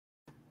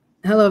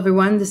Hello,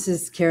 everyone. This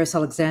is Kerrace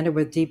Alexander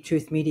with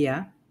DeepTruth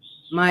Media.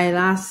 My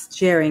last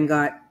sharing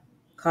got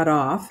cut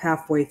off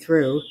halfway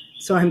through,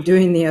 so I'm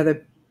doing the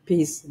other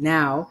piece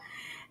now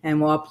and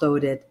we'll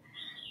upload it.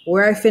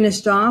 Where I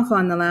finished off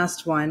on the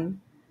last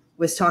one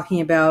was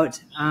talking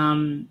about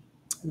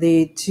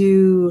the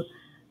two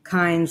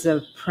kinds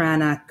of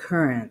prana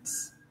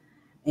currents.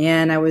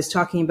 And I was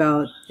talking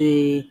about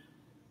the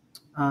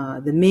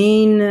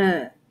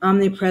main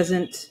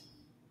omnipresent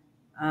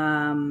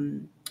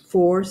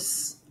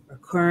force or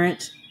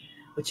current,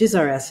 which is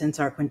our essence,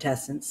 our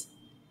quintessence,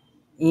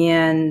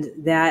 and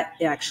that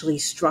actually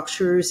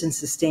structures and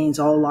sustains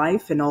all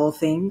life and all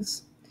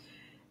things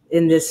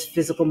in this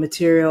physical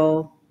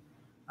material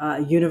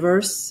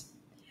universe.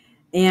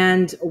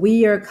 And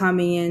we are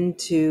coming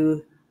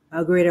into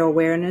a greater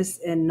awareness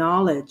and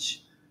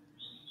knowledge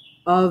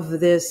of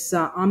this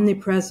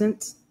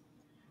omnipresent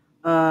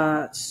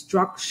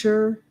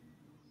structure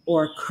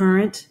or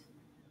current,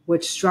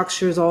 which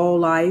structures all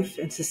life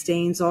and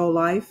sustains all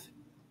life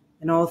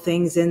and all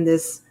things in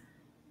this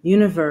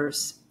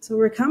universe. So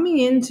we're coming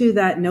into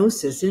that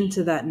gnosis,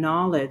 into that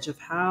knowledge of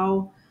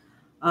how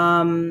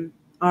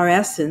our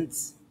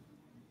essence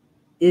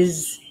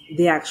is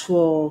the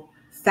actual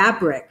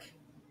fabric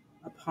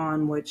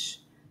upon which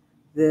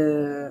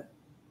the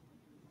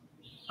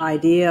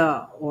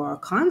idea or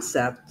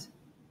concept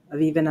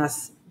of even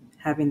us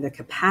having the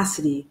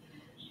capacity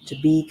to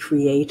be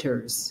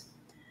creators.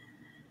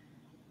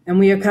 And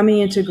we are coming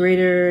into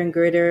greater and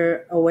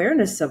greater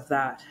awareness of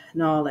that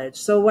knowledge.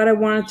 So what I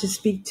wanted to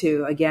speak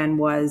to again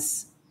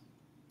was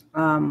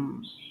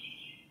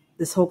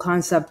this whole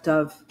concept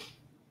of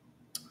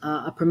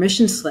a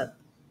permission slip.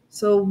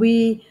 So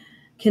we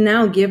can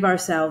now give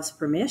ourselves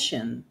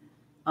permission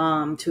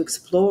to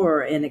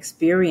explore and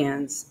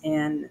experience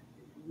and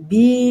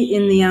be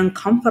in the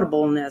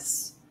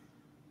uncomfortableness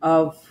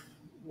of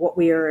what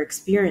we are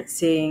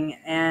experiencing,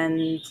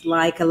 and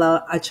like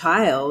a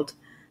child,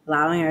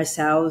 allowing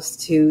ourselves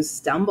to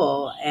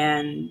stumble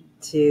and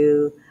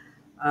to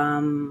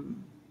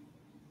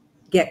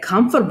get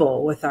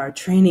comfortable with our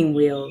training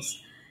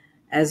wheels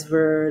as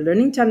we're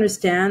learning to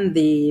understand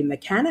the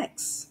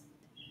mechanics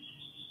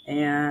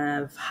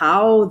and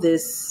how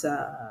this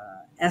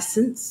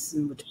essence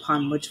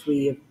upon which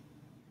we have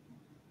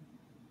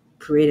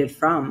created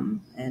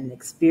from and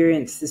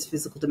experience this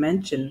physical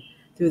dimension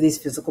through these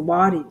physical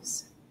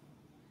bodies.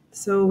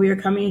 So we are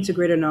coming into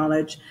greater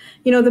knowledge.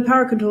 The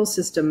power control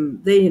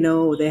system, they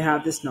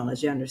have this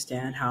knowledge. They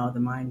understand how the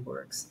mind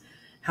works,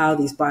 how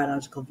these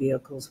biological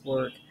vehicles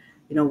work.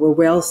 We're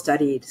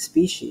well-studied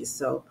species,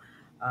 so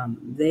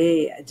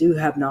they do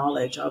have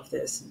knowledge of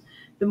this.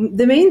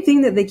 The main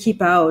thing that they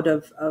keep out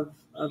of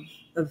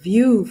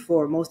view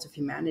for most of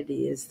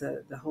humanity is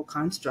the whole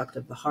construct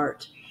of the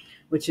heart,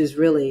 which is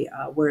really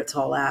where it's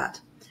all at.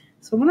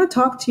 So I want to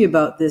talk to you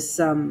about this,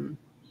 the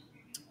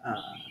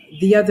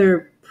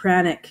other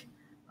pranic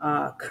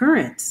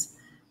currents,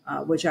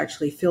 which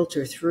actually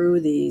filter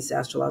through these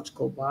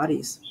astrological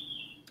bodies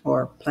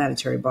or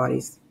planetary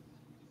bodies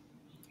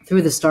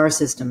through the star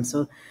system.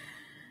 So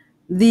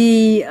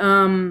the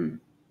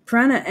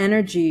prana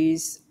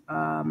energies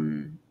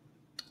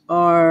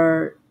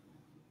are,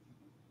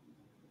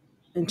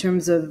 in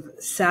terms of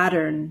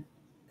Saturn,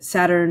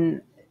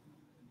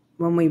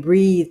 when we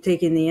breathe,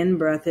 taking the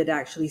in-breath, it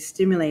actually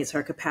stimulates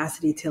our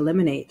capacity to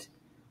eliminate.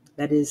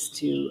 That is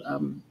to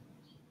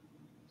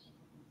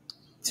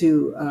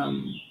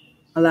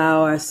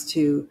allow us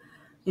to,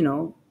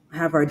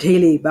 have our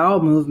daily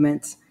bowel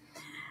movements.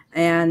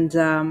 And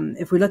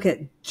if we look at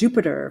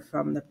Jupiter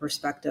from the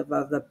perspective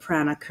of the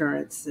prana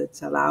currents,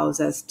 it allows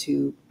us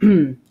to,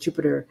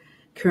 Jupiter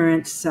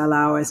currents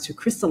allow us to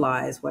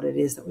crystallize what it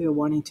is that we are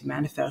wanting to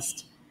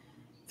manifest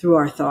through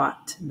our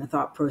thought and the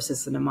thought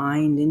process in the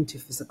mind into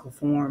physical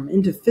form,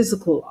 into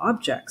physical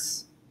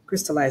objects,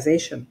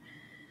 crystallization.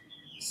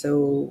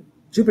 So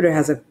Jupiter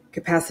has a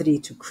capacity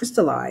to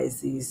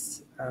crystallize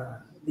these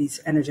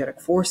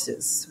energetic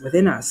forces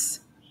within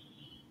us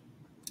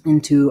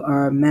into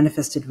our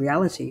manifested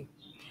reality.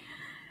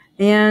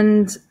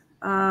 And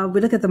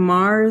we look at the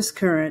Mars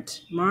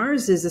current.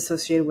 Mars is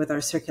associated with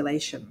our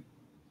circulation.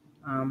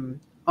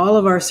 All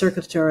of our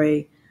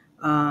circulatory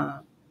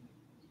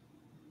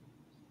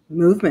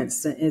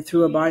movements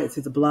through our body,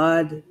 through the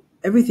blood,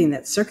 everything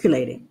that's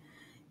circulating,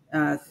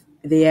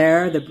 the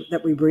air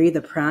that we breathe,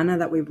 the prana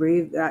that we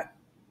breathe, that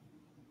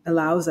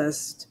allows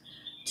us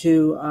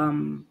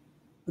to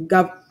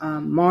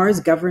Mars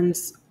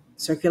governs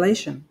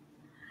circulation.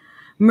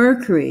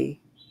 Mercury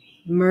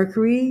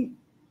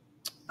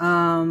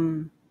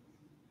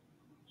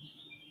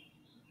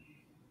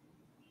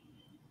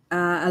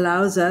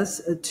allows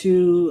us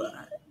to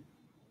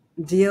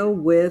deal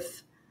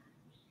with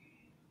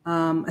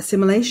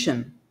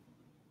assimilation,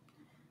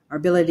 our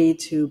ability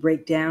to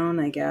break down,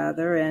 I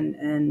gather,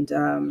 and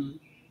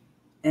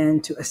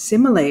to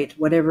assimilate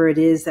whatever it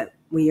is that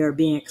we are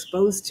being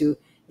exposed to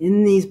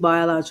in these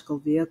biological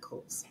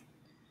vehicles.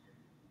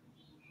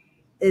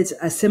 It's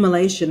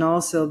assimilation,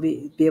 also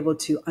be able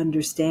to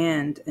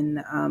understand and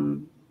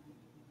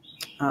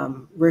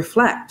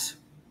reflect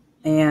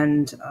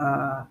and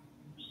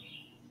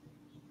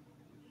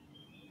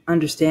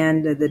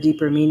understand the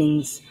deeper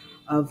meanings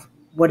of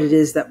what it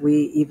is that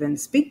we even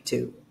speak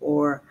to,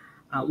 or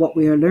what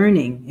we are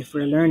learning, if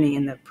we're learning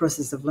in the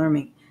process of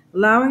learning,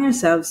 allowing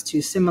ourselves to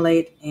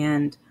assimilate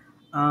and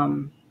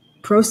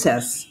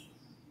process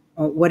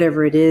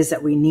whatever it is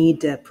that we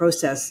need to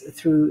process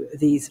through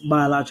these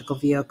biological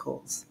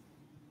vehicles.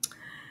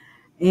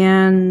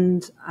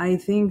 And I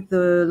think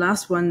the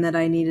last one that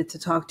I needed to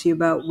talk to you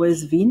about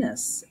was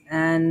Venus.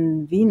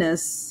 And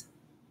Venus'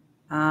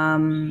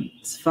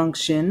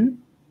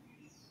 function.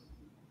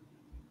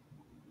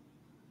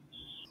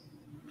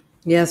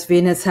 Yes,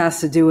 Venus has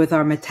to do with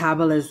our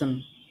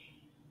metabolism.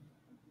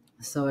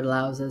 So it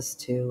allows us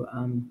to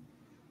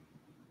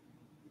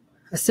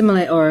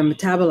assimilate or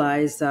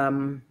metabolize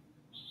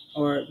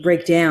or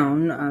break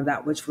down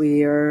that which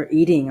we are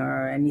eating,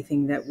 or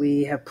anything that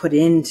we have put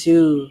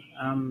into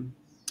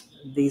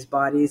these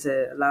bodies.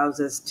 It allows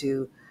us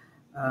to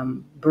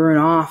burn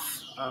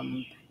off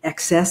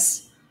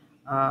excess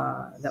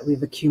that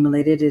we've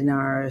accumulated in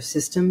our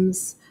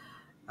systems.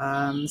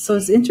 So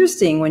it's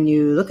interesting when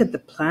you look at the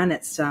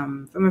planets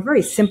from a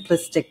very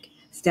simplistic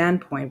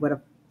standpoint, in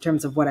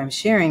terms of what I'm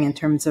sharing, in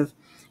terms of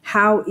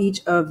how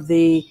each of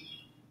the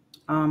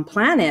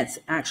planets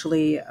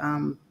actually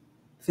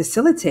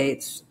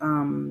facilitates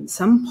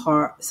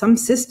some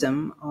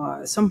system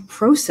or some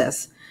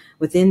process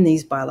within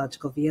these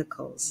biological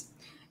vehicles.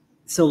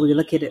 So we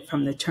look at it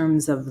from the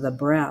terms of the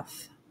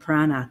breath,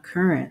 prana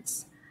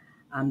currents.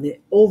 The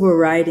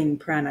overriding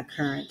prana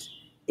current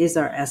is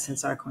our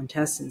essence, our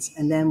quintessence.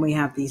 And then we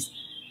have these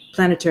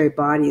planetary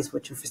bodies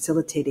which are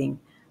facilitating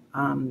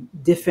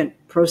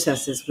different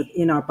processes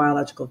within our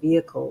biological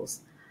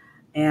vehicles,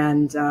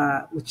 and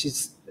which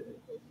is,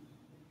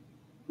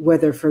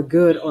 whether for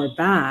good or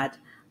bad,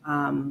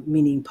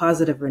 meaning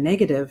positive or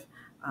negative,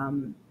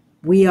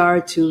 we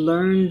are to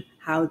learn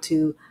how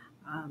to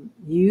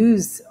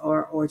use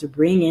or to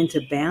bring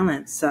into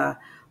balance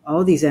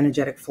all these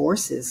energetic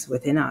forces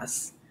within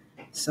us.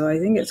 So I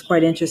think it's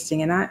quite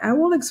interesting, and I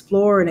will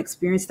explore and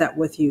experience that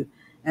with you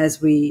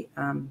as we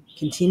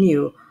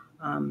continue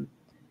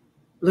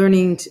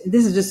learning.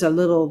 This is just a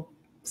little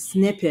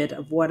snippet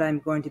of what I'm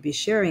going to be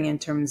sharing in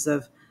terms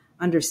of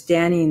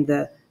understanding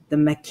the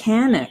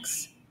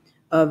mechanics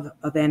of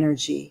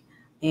energy,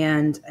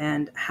 and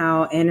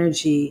how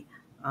energy,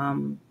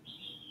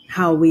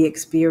 how we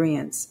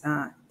experience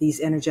these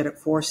energetic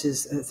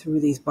forces through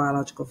these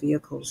biological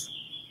vehicles.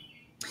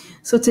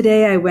 So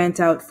today I went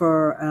out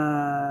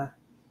for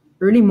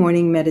early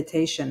morning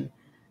meditation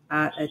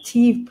at a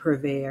tea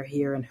purveyor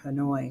here in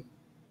Hanoi.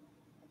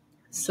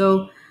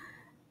 So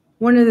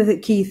one of the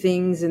key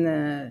things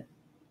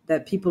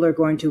that people are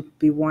going to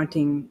be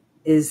wanting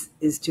is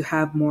to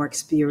have more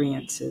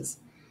experiences.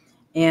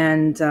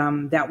 And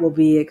that will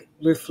be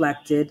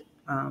reflected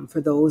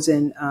for those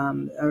in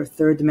our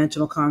third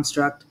dimensional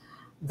construct.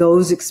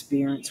 Those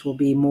experiences will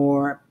be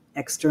more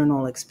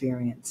external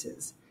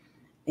experiences.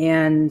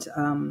 And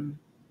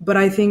but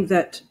I think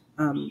that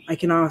I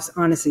can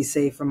honestly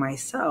say for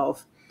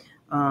myself,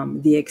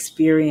 the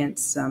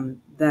experience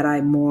that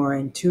I'm more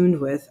in tune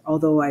with,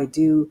 although I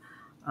do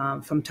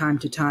from time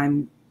to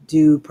time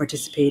do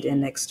participate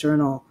in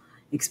external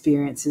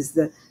experiences.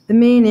 The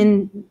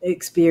main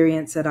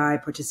experience that I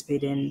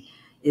participate in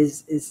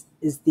is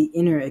the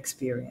inner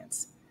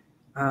experience.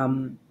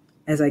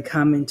 As I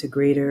come into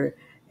greater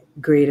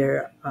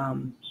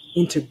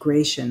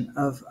integration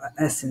of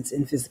essence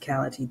in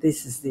physicality,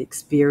 this is the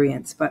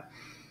experience. But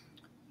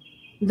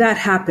that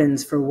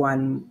happens for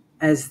one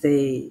as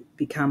they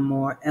become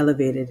more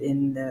elevated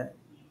in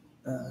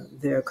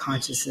their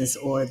consciousness,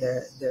 or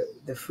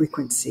the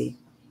frequency,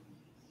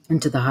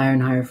 into the higher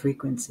and higher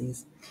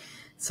frequencies.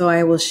 So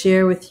I will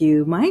share with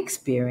you my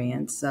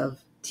experience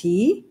of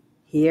tea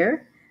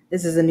here.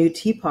 This is a new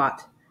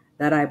teapot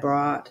that I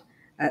brought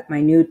at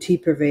my new tea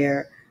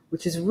purveyor,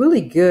 which is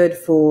really good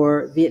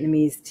for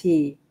Vietnamese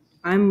tea.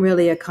 I'm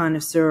really a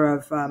connoisseur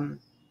of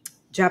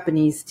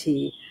Japanese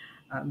tea,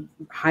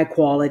 high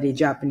quality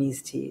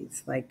Japanese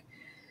teas. Like,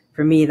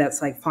 for me,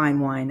 that's like fine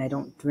wine. I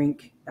don't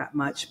drink that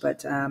much,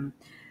 but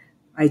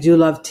I do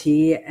love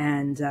tea,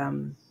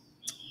 and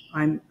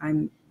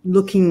I'm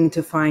looking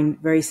to find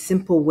very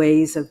simple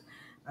ways of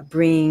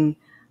bringing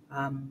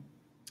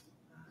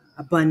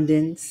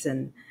abundance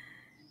and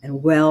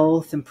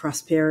wealth and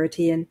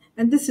prosperity. And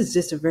this is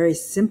just a very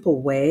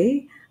simple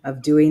way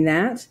of doing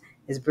that,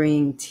 is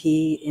bringing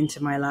tea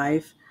into my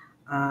life.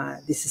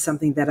 This is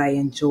something that I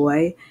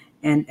enjoy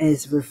and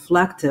is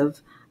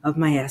reflective of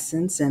my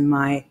essence and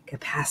my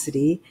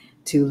capacity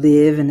to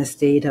live in a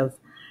state of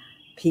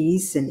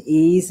peace and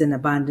ease and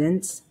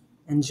abundance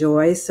and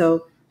joy.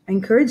 So I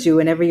encourage you,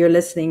 whenever you're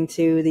listening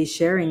to these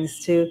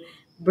sharings, to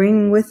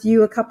bring with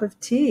you a cup of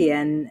tea,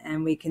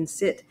 and we can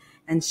sit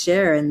and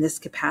share in this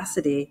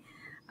capacity.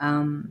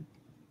 And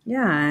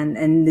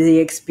the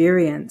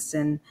experience,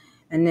 and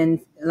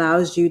then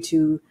allows you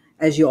to,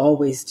 as you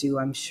always do,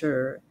 I'm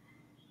sure,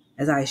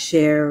 as I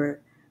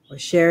share or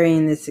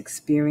sharing this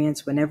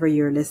experience, whenever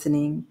you're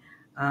listening,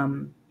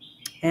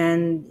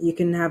 And you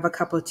can have a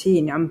cup of tea.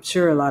 And I'm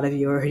sure a lot of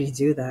you already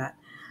do that.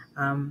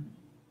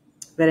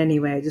 But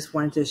anyway, I just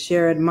wanted to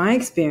share my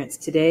experience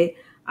today.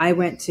 I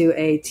went to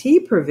a tea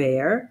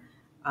purveyor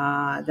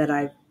that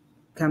I've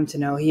come to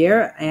know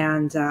here,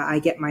 and I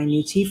get my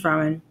new tea from.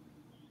 And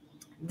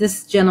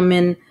this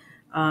gentleman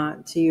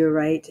to your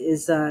right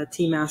is a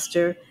tea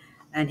master,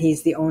 and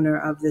he's the owner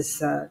of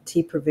this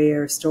tea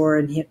purveyor store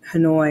in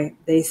Hanoi.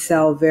 They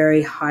sell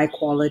very high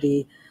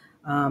quality,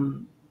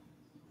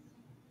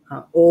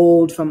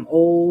 old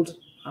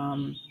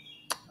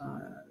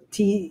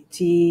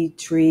tea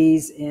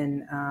trees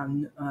in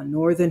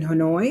northern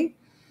Hanoi,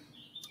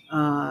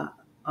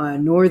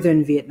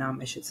 northern Vietnam,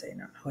 I should say,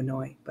 not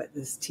Hanoi, but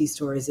this tea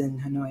store is in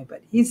Hanoi.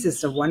 But he's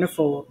just a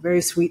wonderful,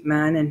 very sweet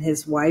man, and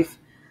his wife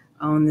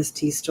own this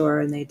tea store,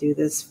 and they do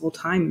this full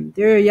time.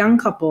 They're a young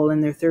couple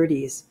in their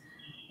 30s,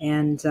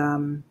 and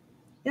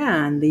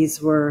and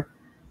these were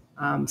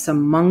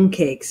some mung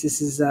cakes.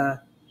 This is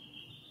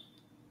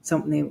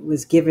something that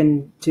was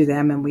given to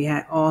them, and we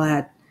all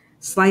had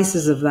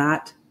slices of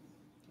that,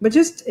 but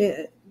just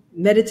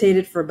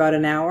meditated for about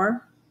an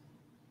hour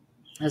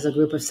as a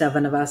group of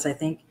 7 of us, I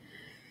think.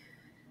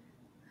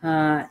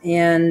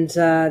 And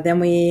then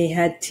we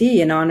had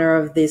tea in honor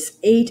of this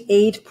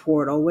 8-8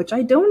 portal, which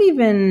I don't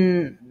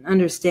even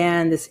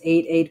understand, this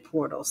 8-8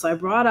 portal. So I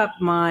brought up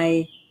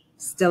my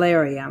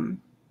stellarium.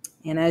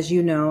 And as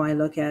you know, I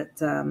look at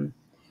the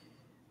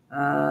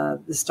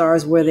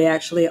stars where they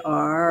actually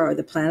are, or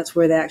the planets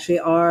where they actually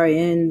are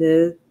in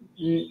the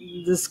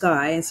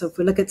sky. And so if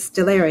we look at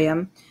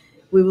stellarium,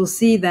 we will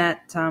see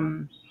that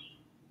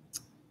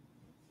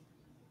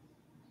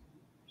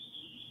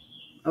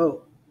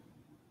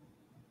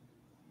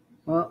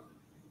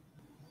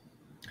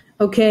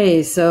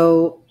okay,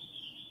 so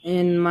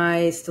in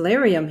my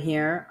stellarium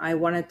here, I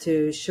wanted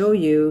to show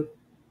you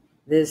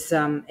this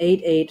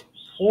 8-8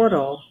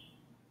 portal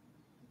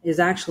is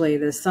actually,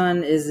 the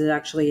sun is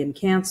actually in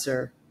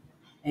Cancer,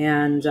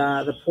 and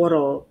the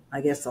portal,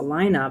 I guess the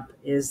lineup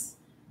is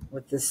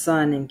with the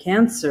sun in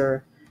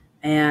Cancer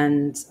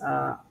and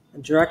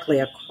directly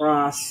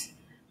across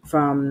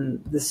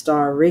from the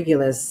star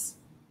Regulus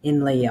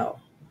in Leo.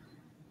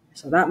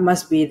 So that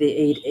must be the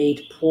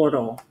 8-8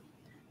 portal.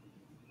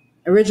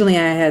 Originally,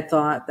 I had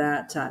thought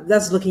that,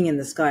 that's looking in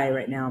the sky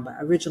right now, but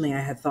originally I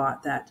had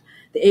thought that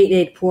the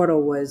 8-8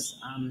 portal was,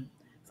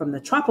 from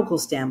the tropical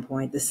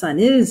standpoint, the sun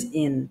is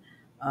in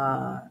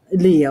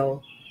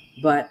Leo,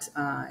 but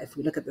if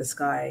we look at the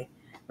sky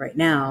right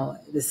now,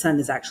 the sun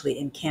is actually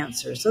in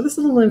Cancer. So this is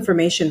a little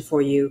information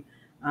for you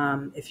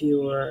if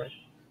you were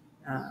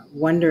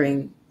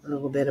wondering a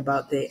little bit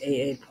about the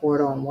 8-8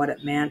 portal and what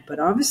it meant. But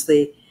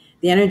obviously,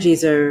 the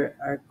energies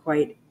are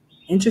quite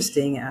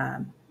interesting,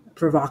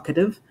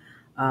 provocative.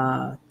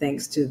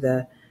 Thanks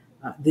to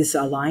this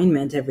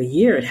alignment every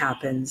year it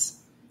happens,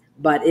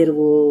 but it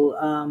will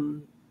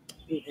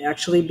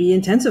actually be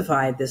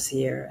intensified this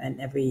year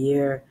and every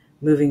year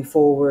moving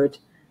forward.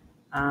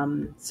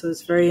 So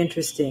it's very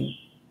interesting.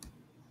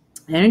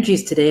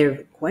 Energies today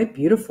are quite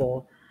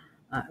beautiful,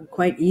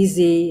 quite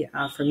easy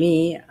for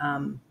me.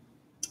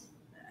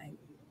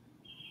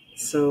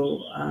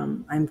 So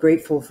I'm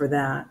grateful for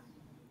that.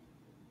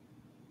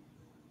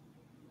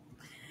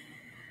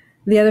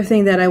 The other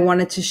thing that I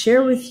wanted to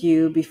share with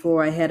you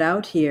before I head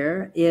out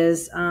here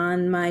is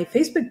on my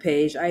Facebook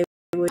page. I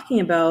was talking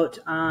about,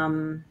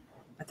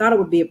 I thought it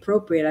would be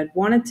appropriate. I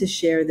wanted to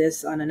share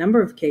this on a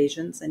number of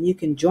occasions, and you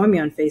can join me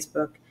on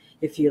Facebook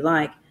if you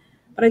like.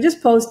 But I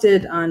just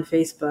posted on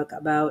Facebook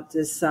about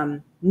this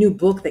new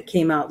book that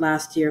came out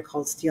last year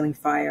called Stealing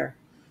Fire.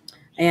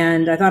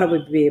 And I thought it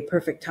would be a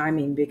perfect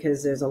timing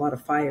because there's a lot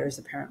of fires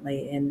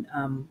apparently in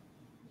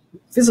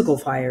physical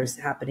fires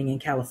happening in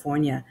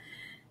California.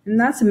 And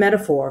that's a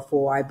metaphor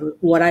for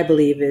what I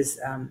believe is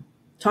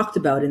talked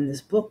about in this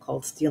book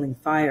called Stealing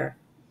Fire.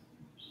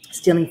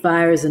 Stealing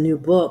Fire is a new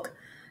book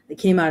that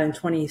came out in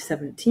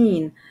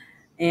 2017.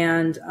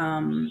 And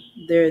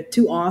there are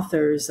 2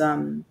 authors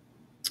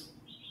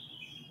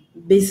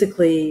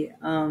basically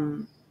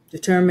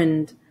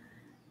determined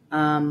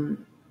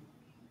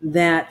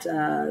that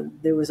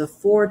there was a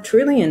 $4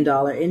 trillion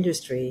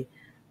industry,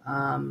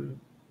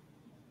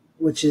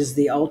 which is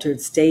the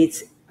altered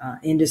states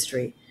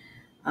industry.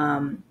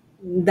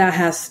 That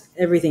has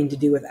everything to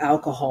do with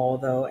alcohol,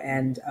 though,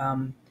 and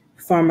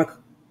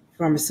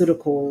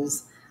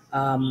pharmaceuticals.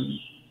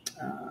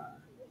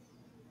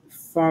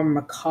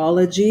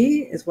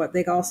 Pharmacology is what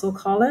they also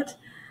call it,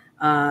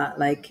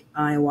 like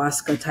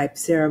ayahuasca type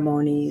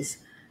ceremonies.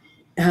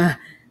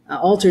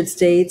 Altered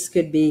states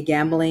could be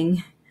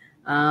gambling,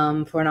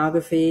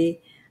 pornography.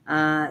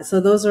 So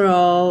those are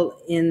all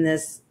in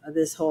this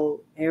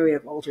whole area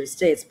of altered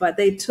states. But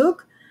they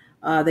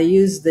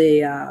used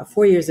the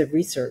 4 years of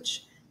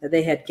research that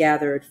they had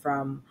gathered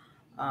from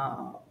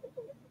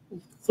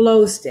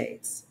flow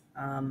states,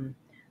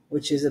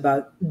 which is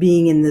about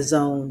being in the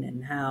zone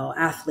and how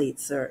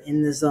athletes are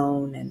in the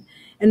zone,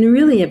 and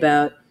really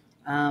about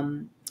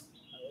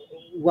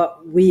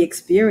what we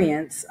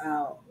experience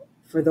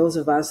for those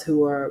of us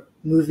who are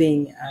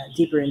moving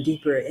deeper and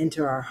deeper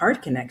into our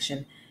heart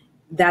connection,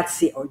 that's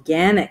the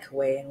organic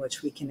way in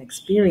which we can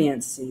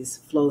experience these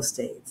flow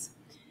states.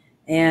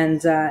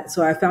 And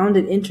so I found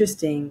it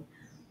interesting.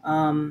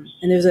 And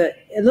there's a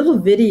little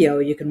video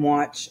you can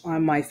watch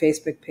on my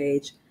Facebook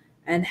page,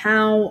 and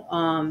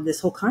how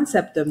this whole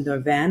concept of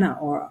nirvana,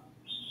 or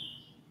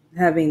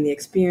having the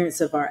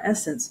experience of our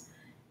essence,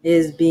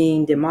 is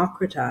being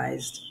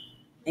democratized,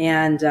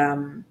 and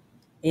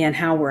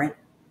how we're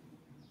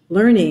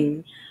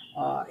learning,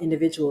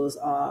 individuals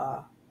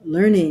are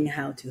learning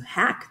how to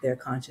hack their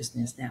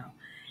consciousness now,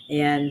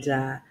 and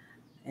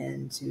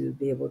to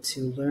be able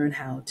to learn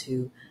how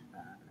to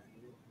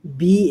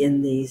be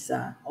in these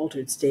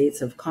altered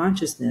states of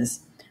consciousness,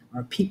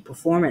 or peak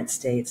performance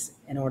states,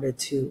 in order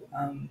to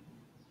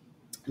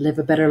live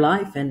a better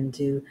life, and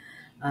to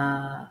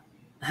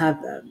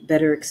have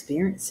better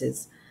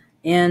experiences.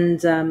 And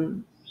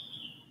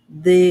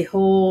the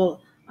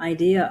whole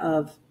idea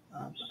of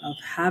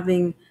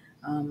having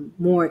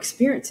more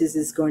experiences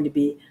is going to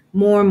be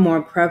more and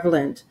more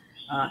prevalent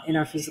in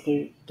our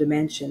physical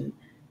dimension,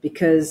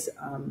 because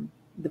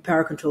the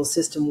power control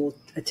system will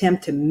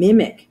attempt to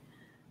mimic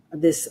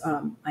this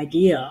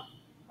idea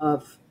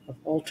of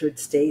altered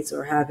states,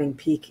 or having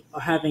peak,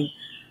 or having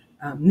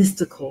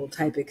mystical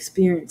type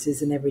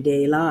experiences in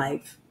everyday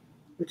life,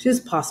 which is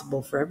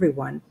possible for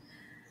everyone.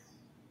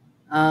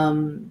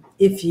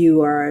 If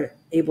you are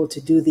able to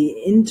do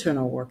the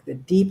internal work, the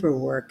deeper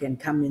work, and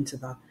come into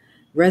the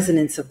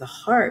resonance of the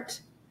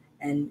heart,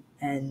 and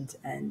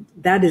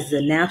that is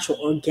the natural,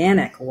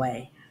 organic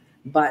way.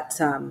 But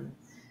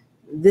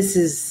this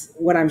is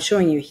what I'm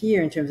showing you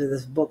here in terms of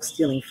this book,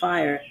 Stealing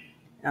Fire.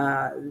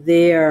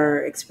 They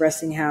are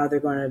expressing how they're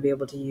going to be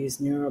able to use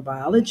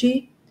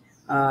neurobiology,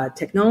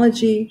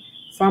 technology,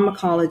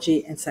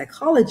 pharmacology, and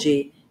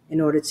psychology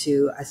in order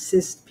to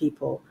assist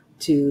people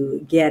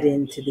to get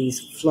into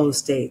these flow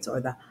states, or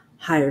the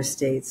higher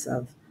states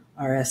of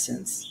our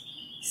essence,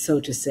 so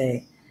to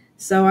say.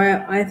 So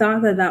I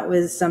thought that that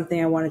was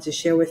something I wanted to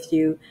share with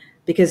you,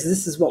 because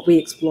this is what we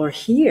explore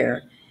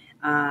here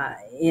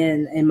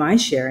in my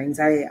sharings.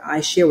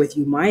 I share with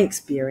you my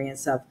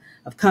experience of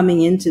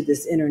coming into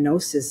this inner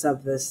gnosis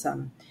of this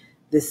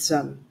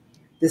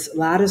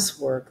lattice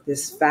work,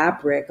 this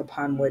fabric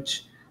upon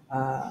which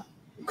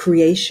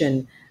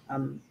creation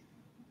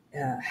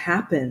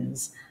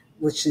happens,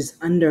 which is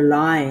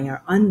underlying,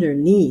 or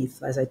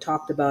underneath, as I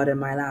talked about in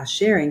my last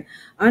sharing,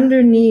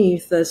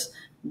 underneath this